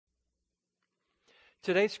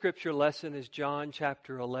Today's scripture lesson is John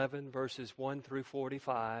chapter 11, verses 1 through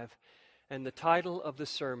 45, and the title of the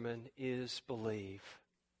sermon is Believe.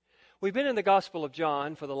 We've been in the Gospel of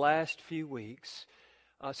John for the last few weeks.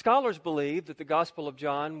 Scholars believe that the Gospel of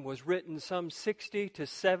John was written some 60 to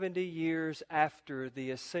 70 years after the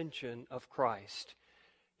ascension of Christ.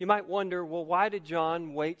 You might wonder, well, why did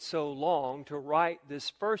John wait so long to write this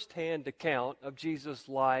first-hand account of Jesus'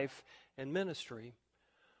 life and ministry?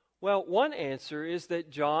 Well, one answer is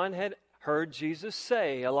that John had heard Jesus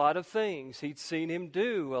say a lot of things. He'd seen him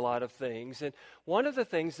do a lot of things. And one of the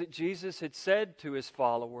things that Jesus had said to his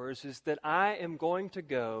followers is that I am going to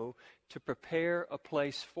go to prepare a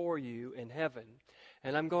place for you in heaven.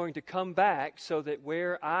 And I'm going to come back so that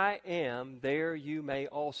where I am, there you may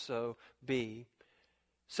also be.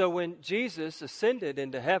 So when Jesus ascended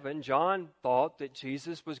into heaven, John thought that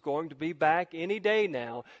Jesus was going to be back any day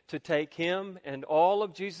now to take him and all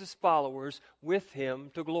of Jesus' followers with him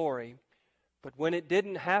to glory. But when it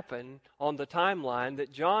didn't happen on the timeline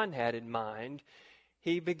that John had in mind,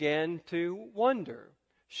 he began to wonder,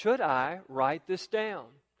 should I write this down?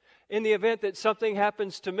 In the event that something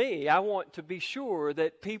happens to me, I want to be sure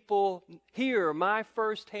that people hear my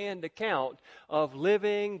firsthand account of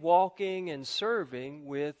living, walking, and serving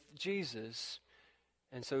with Jesus.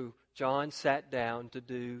 And so John sat down to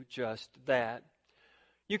do just that.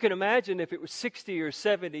 You can imagine if it was 60 or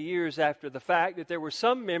 70 years after the fact that there were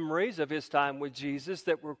some memories of his time with Jesus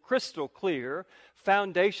that were crystal clear,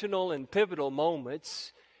 foundational and pivotal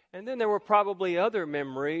moments. And then there were probably other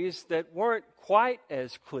memories that weren't quite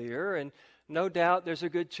as clear, and no doubt there's a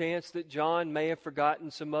good chance that John may have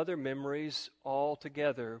forgotten some other memories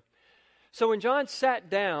altogether. So when John sat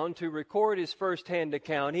down to record his first-hand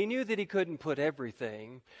account, he knew that he couldn't put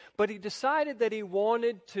everything, but he decided that he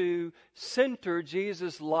wanted to center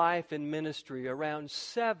Jesus' life and ministry around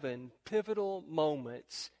 7 pivotal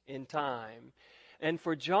moments in time. And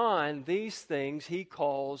for John, these things he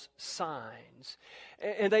calls signs.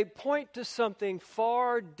 And they point to something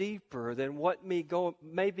far deeper than what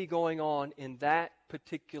may be going on in that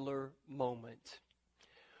particular moment.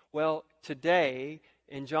 Well, today,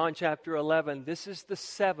 in John chapter 11, this is the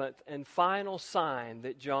 7th and final sign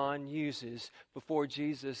that John uses before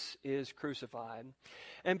Jesus is crucified.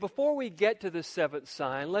 And before we get to the 7th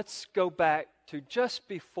sign, let's go back to just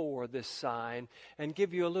before this sign and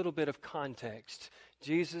give you a little bit of context.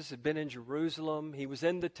 Jesus had been in Jerusalem, he was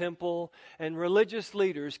in the temple, and religious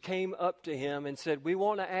leaders came up to him and said, we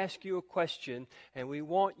want to ask you a question, and we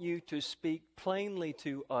want you to speak plainly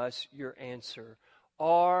to us your answer.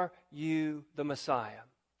 Are you the Messiah?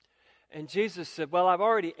 And Jesus said, well, I've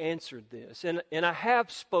already answered this, and I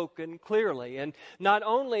have spoken clearly. And not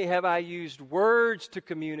only have I used words to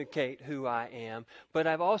communicate who I am, but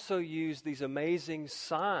I've also used these amazing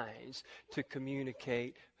signs to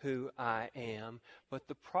communicate who I am. But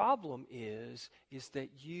the problem is that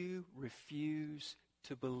you refuse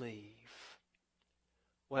to believe.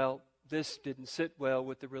 Well, this didn't sit well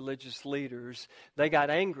with the religious leaders. They got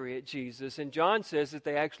angry at Jesus, and John says that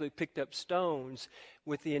they actually picked up stones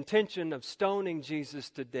with the intention of stoning Jesus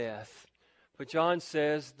to death. But John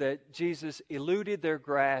says that Jesus eluded their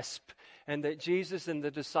grasp and that Jesus and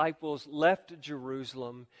the disciples left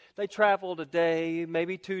Jerusalem. They traveled a day,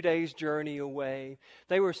 maybe 2 days' journey away.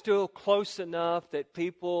 They were still close enough that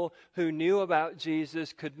people who knew about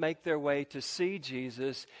Jesus could make their way to see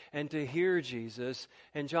Jesus and to hear Jesus.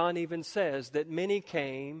 And John even says that many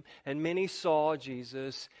came and many saw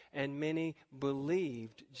Jesus and many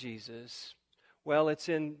believed Jesus. Well, it's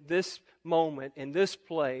in this moment, in this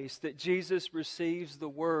place, that Jesus receives the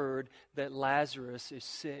word that Lazarus is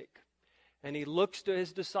sick. And he looks to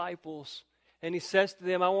his disciples and he says to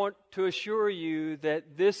them, I want to assure you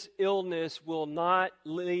that this illness will not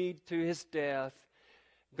lead to his death.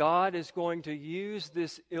 God is going to use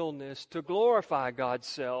this illness to glorify God's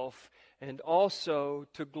self and also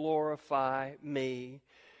to glorify me.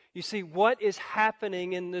 You see, what is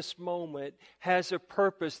happening in this moment has a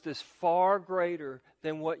purpose that's far greater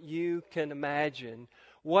than what you can imagine.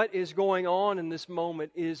 What is going on in this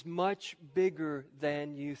moment is much bigger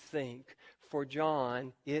than you think. For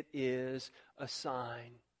John, it is a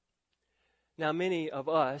sign. Now, many of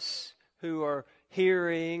us who are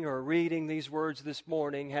hearing or reading these words this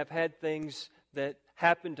morning have had things that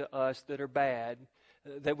happen to us that are bad,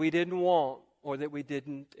 that we didn't want or that we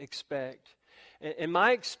didn't expect. And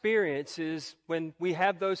my experience is when we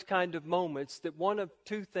have those kind of moments that one of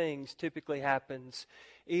two things typically happens.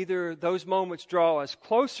 Either those moments draw us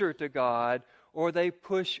closer to God or they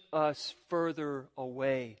push us further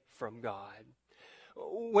away from God.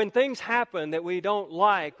 when things happen that we don't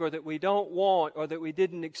like or that we don't want or that we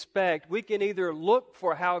didn't expect, we can either look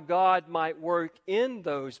for how God might work in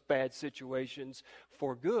those bad situations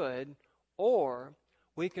for good, or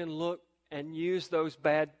we can look and use those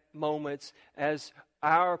bad moments as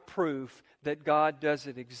our proof that God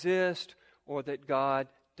doesn't exist or that God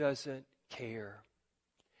doesn't care.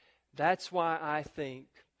 That's why I think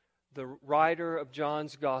the writer of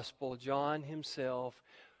John's Gospel, John himself,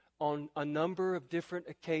 on a number of different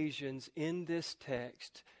occasions in this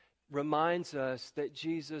text, reminds us that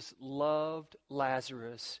Jesus loved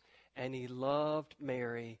Lazarus, and he loved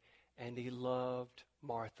Mary, and he loved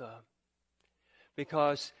Martha.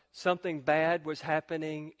 Because something bad was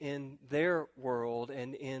happening in their world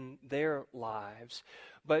and in their lives.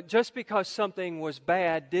 But just because something was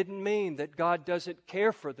bad didn't mean that God doesn't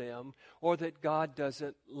care for them or that God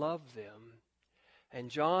doesn't love them. And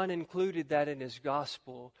John included that in his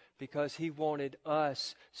gospel because he wanted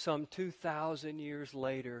us some 2,000 years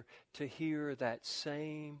later to hear that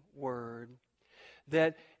same word.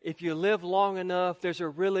 That if you live long enough, there's a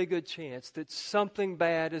really good chance that something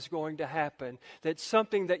bad is going to happen. That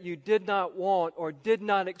something that you did not want or did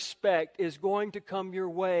not expect is going to come your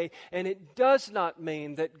way. And it does not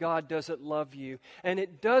mean that God doesn't love you. And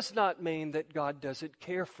it does not mean that God doesn't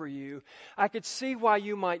care for you. I could see why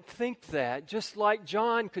you might think that, just like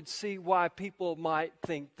John could see why people might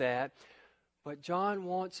think that. But John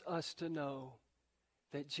wants us to know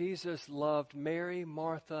that Jesus loved Mary,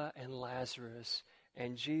 Martha, and Lazarus.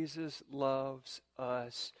 And Jesus loves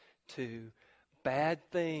us too. Bad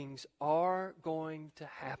things are going to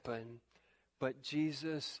happen, but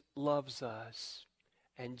Jesus loves us.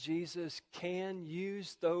 And Jesus can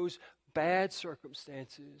use those bad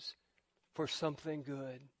circumstances for something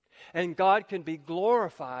good. And God can be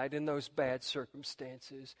glorified in those bad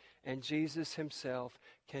circumstances. And Jesus himself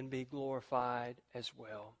can be glorified as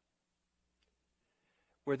well.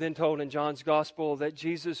 We're then told in John's Gospel that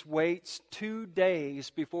Jesus waits 2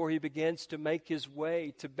 days before he begins to make his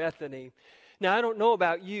way to Bethany. Now, I don't know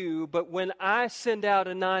about you, but when I send out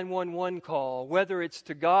a 911 call, whether it's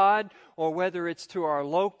to God or whether it's to our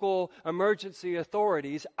local emergency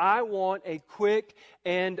authorities, I want a quick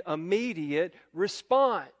and immediate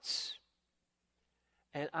response.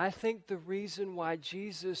 And I think the reason why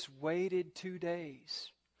Jesus waited 2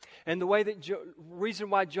 days, and the way that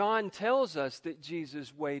reason why John tells us that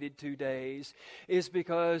Jesus waited 2 days is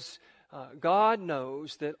because God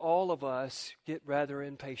knows that all of us get rather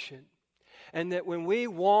impatient. And that when we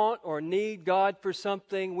want or need God for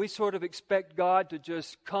something, we sort of expect God to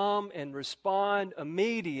just come and respond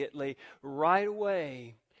immediately, right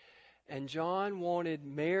away. And John wanted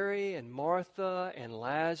Mary and Martha and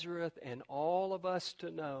Lazarus and all of us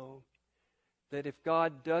to know that if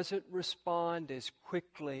God doesn't respond as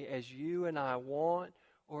quickly as you and I want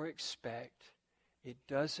or expect, it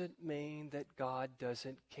doesn't mean that God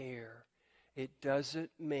doesn't care. It doesn't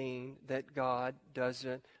mean that God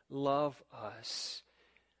doesn't love us.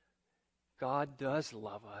 God does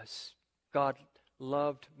love us. God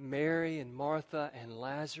loved Mary and Martha and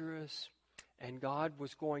Lazarus, and God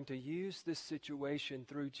was going to use this situation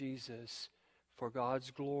through Jesus for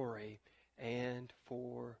God's glory and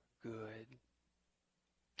for good.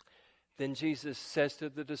 Then Jesus says to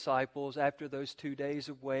the disciples after those 2 days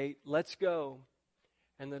of wait, "Let's go."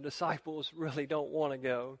 And the disciples really don't want to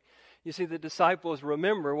go. You see, the disciples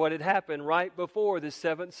remember what had happened right before the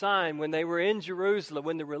seventh sign when they were in Jerusalem,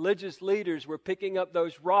 when the religious leaders were picking up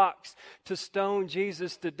those rocks to stone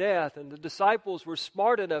Jesus to death. And the disciples were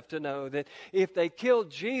smart enough to know that if they killed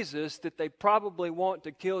Jesus, that they probably want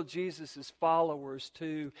to kill Jesus' followers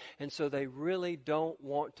too. And so they really don't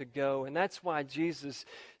want to go. And that's why Jesus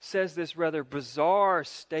says this rather bizarre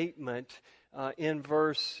statement in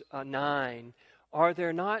verse 9. Are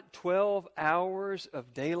there not 12 hours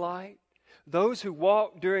of daylight? Those who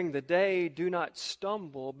walk during the day do not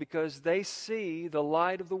stumble because they see the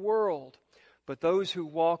light of the world. But those who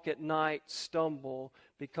walk at night stumble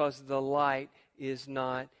because the light is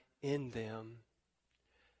not in them.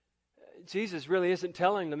 Jesus really isn't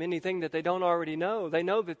telling them anything that they don't already know. They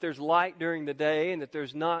know that there's light during the day and that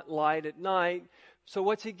there's not light at night. So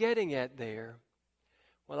what's he getting at there?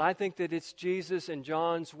 Well, I think that it's Jesus and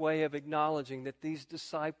John's way of acknowledging that these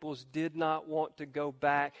disciples did not want to go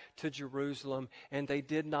back to Jerusalem and they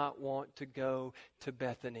did not want to go to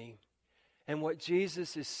Bethany. And what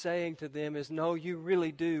Jesus is saying to them is, no, you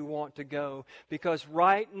really do want to go, because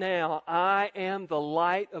right now I am the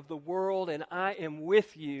light of the world and I am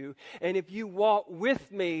with you. And if you walk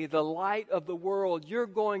with me, the light of the world, you're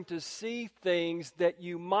going to see things that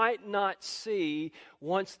you might not see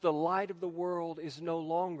once the light of the world is no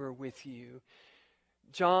longer with you.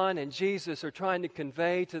 John and Jesus are trying to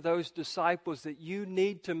convey to those disciples that you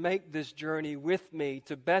need to make this journey with me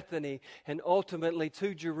to Bethany and ultimately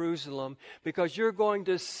to Jerusalem, because you're going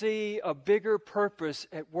to see a bigger purpose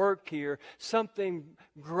at work here, something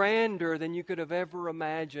grander than you could have ever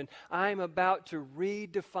imagined. I'm about to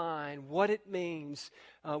redefine what it means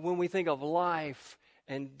when we think of life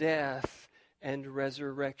and death and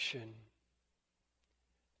resurrection.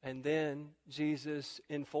 And then Jesus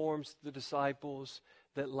informs the disciples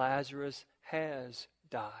that Lazarus has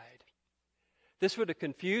died. This would have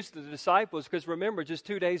confused the disciples, because remember, just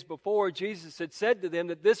 2 days before, Jesus had said to them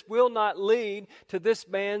that this will not lead to this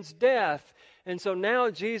man's death. And so now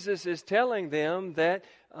Jesus is telling them that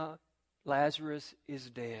Lazarus is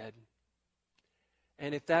dead.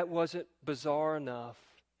 And if that wasn't bizarre enough,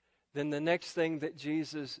 then the next thing that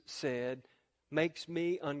Jesus said makes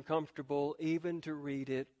me uncomfortable even to read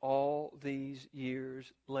it all these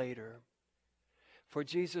years later. For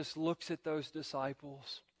Jesus looks at those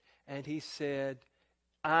disciples and he said,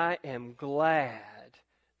 I am glad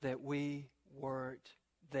that we weren't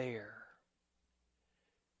there.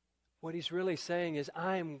 What he's really saying is,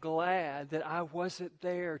 I am glad that I wasn't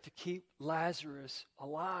there to keep Lazarus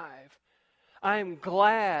alive. I am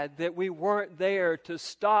glad that we weren't there to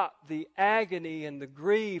stop the agony and the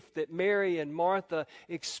grief that Mary and Martha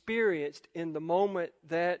experienced in the moment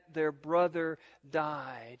that their brother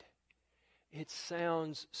died. It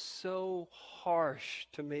sounds so harsh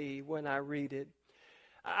to me when I read it.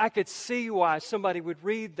 I could see why somebody would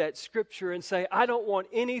read that scripture and say, I don't want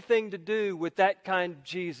anything to do with that kind of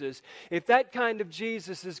Jesus. If that kind of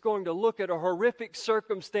Jesus is going to look at a horrific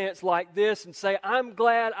circumstance like this and say, I'm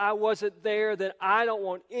glad I wasn't there, then I don't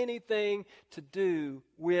want anything to do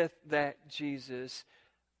with that Jesus.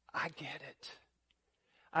 I get it.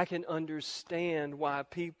 I can understand why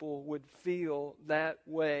people would feel that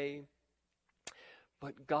way.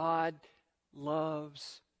 But God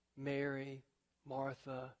loves Mary,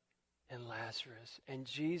 Martha, and Lazarus. And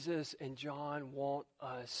Jesus and John want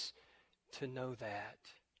us to know that.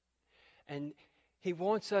 And he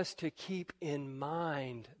wants us to keep in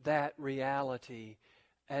mind that reality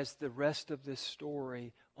as the rest of this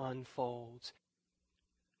story unfolds.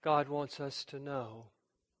 God wants us to know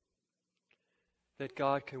that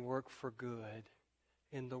God can work for good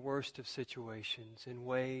in the worst of situations in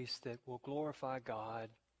ways that will glorify God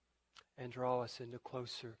and draw us into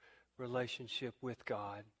closer relationship with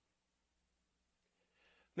God.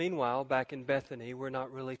 Meanwhile, back in Bethany, we're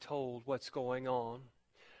not really told what's going on.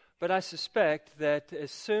 But I suspect that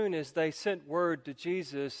as soon as they sent word to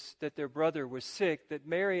Jesus that their brother was sick, that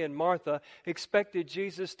Mary and Martha expected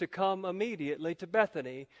Jesus to come immediately to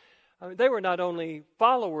Bethany. They were not only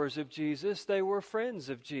followers of Jesus, they were friends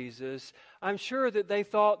of Jesus. I'm sure that they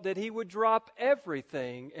thought that he would drop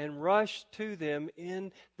everything and rush to them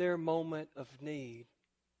in their moment of need.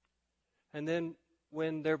 And then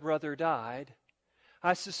when their brother died,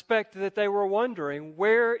 I suspect that they were wondering,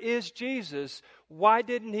 where is Jesus? Why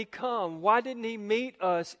didn't he come? Why didn't he meet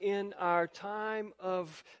us in our time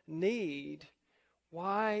of need?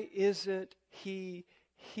 Why isn't he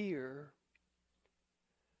here?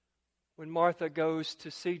 When Martha goes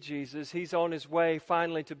to see Jesus, he's on his way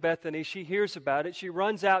finally to Bethany. She hears about it. She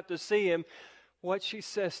runs out to see him. What she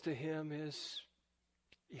says to him is,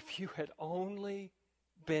 if you had only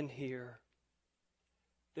been here,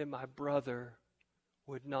 then my brother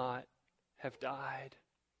would not have died.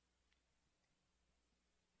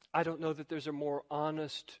 I don't know that there's a more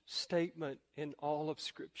honest statement in all of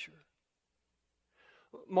Scripture.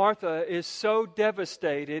 Martha is so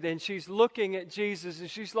devastated, and she's looking at Jesus,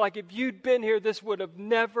 and she's like, if you'd been here, this would have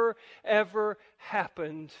never, ever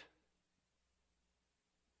happened.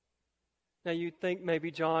 Now, you'd think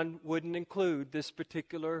maybe John wouldn't include this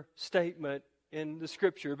particular statement in the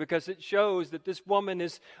Scripture because it shows that this woman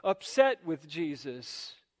is upset with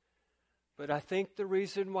Jesus. But I think the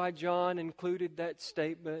reason why John included that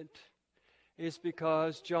statement is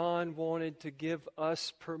because John wanted to give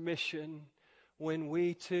us permission when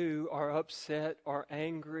we too are upset or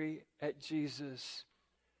angry at Jesus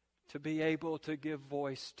to be able to give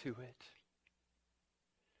voice to it.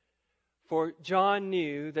 For John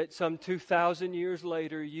knew that some 2,000 years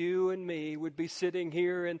later, you and me would be sitting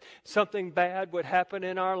here and something bad would happen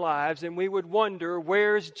in our lives and we would wonder,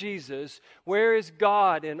 where's Jesus? Where is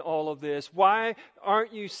God in all of this? Why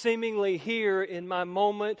aren't you seemingly here in my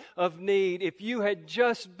moment of need? If you had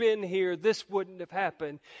just been here, this wouldn't have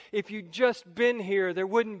happened. If you'd just been here, there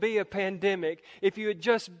wouldn't be a pandemic. If you had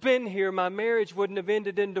just been here, my marriage wouldn't have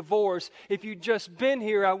ended in divorce. If you'd just been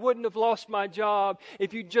here, I wouldn't have lost my job.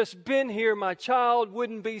 If you'd just been here, my child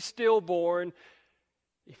wouldn't be stillborn.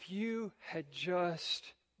 if you had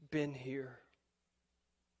just been here.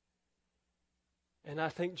 And I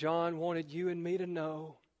think John wanted you and me to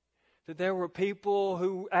know that there were people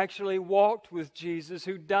who actually walked with Jesus,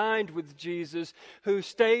 who dined with Jesus, who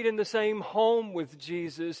stayed in the same home with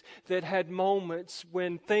Jesus, that had moments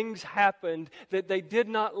when things happened that they did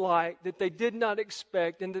not like, that they did not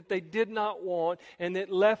expect, and that they did not want, and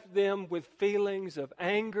that left them with feelings of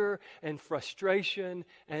anger and frustration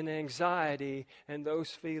and anxiety, and those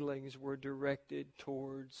feelings were directed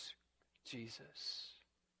towards Jesus.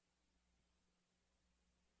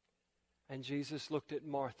 And Jesus looked at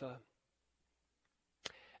Martha.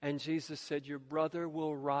 And Jesus said, "Your brother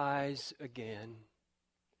will rise again."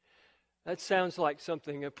 That sounds like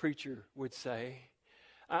something a preacher would say.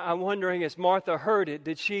 I'm wondering, as Martha heard it,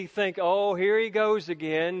 did she think, oh, here he goes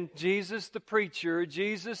again, Jesus the preacher,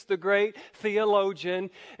 Jesus the great theologian?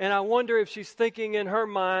 And I wonder if she's thinking in her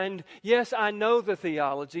mind, yes, I know the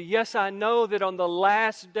theology. Yes, I know that on the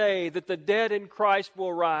last day that the dead in Christ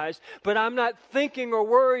will rise. But I'm not thinking or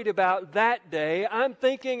worried about that day. I'm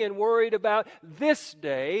thinking and worried about this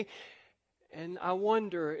day. And I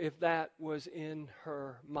wonder if that was in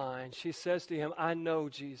her mind. She says to him, I know,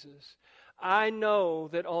 Jesus. I know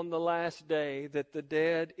that on the last day that the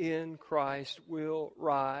dead in Christ will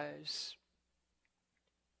rise.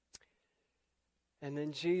 And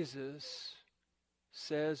then Jesus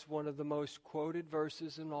says one of the most quoted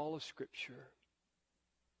verses in all of Scripture.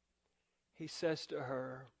 He says to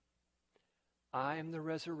her, I am the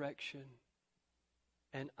resurrection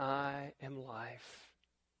and I am life.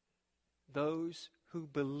 Those who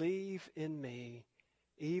believe in me,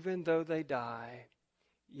 even though they die,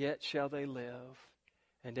 yet shall they live.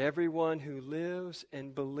 And everyone who lives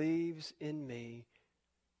and believes in me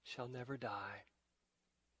shall never die.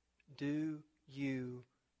 Do you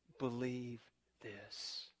believe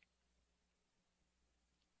this?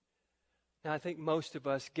 Now, I think most of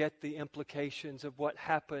us get the implications of what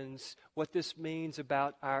happens, what this means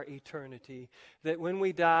about our eternity. That when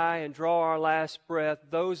we die and draw our last breath,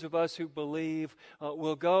 those of us who believe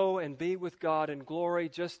will go and be with God in glory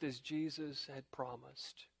just as Jesus had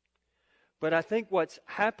promised. But I think what's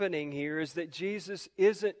happening here is that Jesus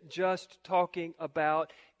isn't just talking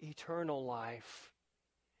about eternal life.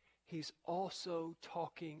 He's also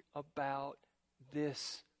talking about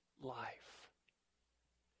this life.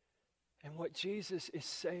 And what Jesus is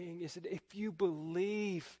saying is that if you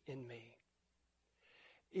believe in me,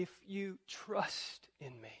 if you trust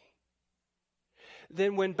in me,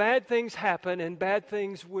 then when bad things happen, and bad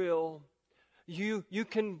things will, you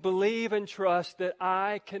can believe and trust that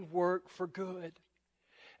I can work for good.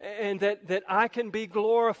 And that I can be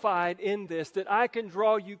glorified in this, that I can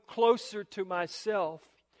draw you closer to myself.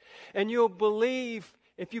 And you'll believe.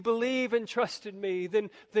 If you believe and trust in me, then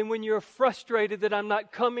when you're frustrated that I'm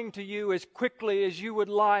not coming to you as quickly as you would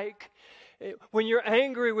like, when you're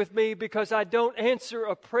angry with me because I don't answer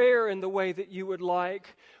a prayer in the way that you would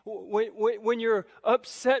like, when you're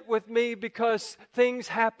upset with me because things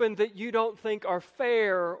happen that you don't think are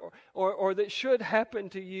fair or that should happen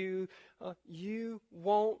to you, you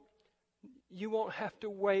won't have to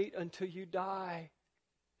wait until you die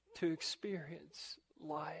to experience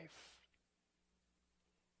life.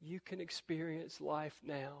 You can experience life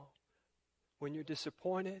now. When you're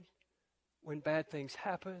disappointed, when bad things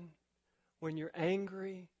happen, when you're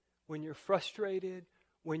angry, when you're frustrated,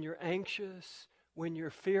 when you're anxious, when you're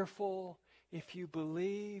fearful, if you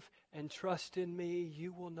believe and trust in me,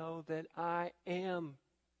 you will know that I am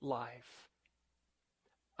life.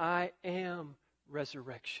 I am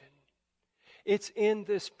resurrection. It's in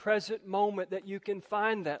this present moment that you can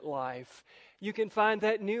find that life. You can find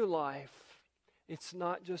that new life. It's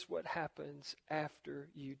not just what happens after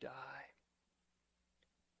you die.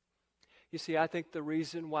 You see, I think the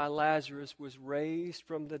reason why Lazarus was raised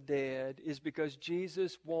from the dead is because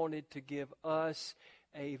Jesus wanted to give us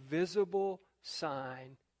a visible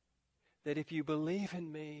sign that if you believe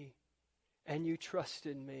in me and you trust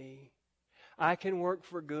in me, I can work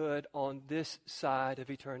for good on this side of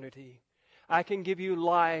eternity. I can give you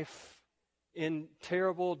life in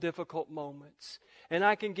terrible, difficult moments. And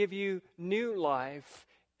I can give you new life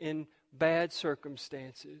in bad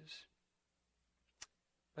circumstances.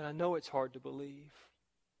 But I know it's hard to believe.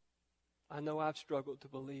 I know I've struggled to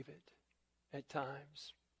believe it at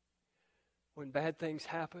times. When bad things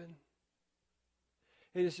happen,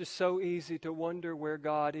 it is just so easy to wonder where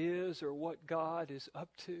God is or what God is up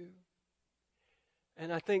to.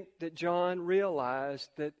 And I think that John realized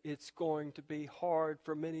that it's going to be hard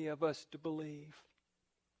for many of us to believe,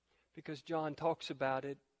 because John talks about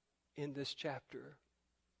it in this chapter.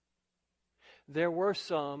 there were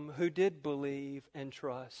some who did believe and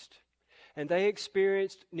trust. And they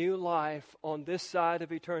experienced new life on this side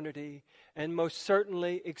of eternity, and most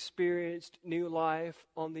certainly experienced new life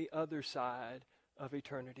on the other side of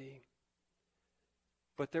eternity.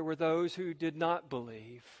 But there were those who did not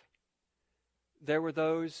believe. There were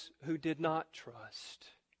those who did not trust.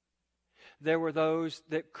 There were those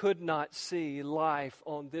that could not see life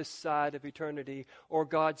on this side of eternity, or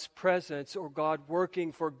God's presence, or God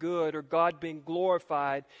working for good, or God being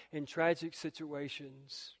glorified in tragic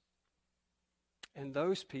situations. And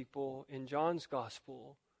those people in John's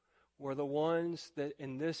gospel were the ones that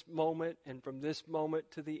in this moment and from this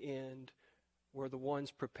moment to the end were the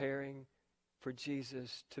ones preparing for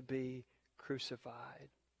Jesus to be crucified.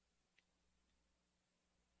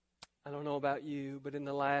 I don't know about you, but in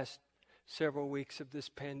the last several weeks of this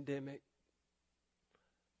pandemic,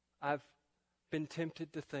 I've been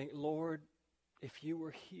tempted to think, Lord, if you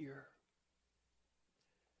were here,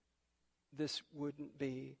 this wouldn't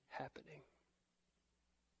be happening.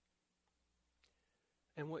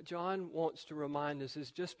 And what John wants to remind us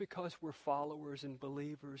is just because we're followers and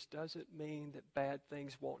believers doesn't mean that bad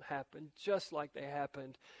things won't happen, just like they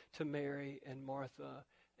happened to Mary and Martha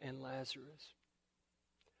and Lazarus.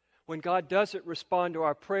 When God doesn't respond to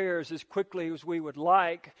our prayers as quickly as we would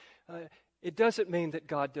like, it doesn't mean that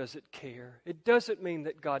God doesn't care. It doesn't mean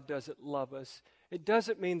that God doesn't love us. It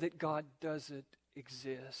doesn't mean that God doesn't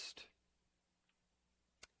exist.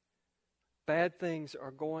 Bad things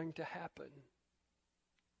are going to happen.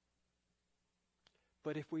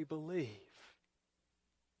 But if we believe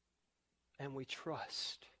and we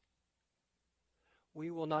trust, we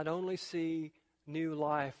will not only see new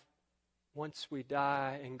life once we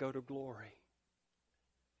die and go to glory,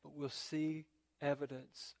 but we'll see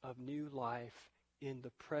evidence of new life in the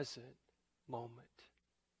present moment.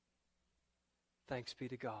 Thanks be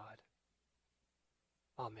to God.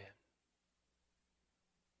 Amen.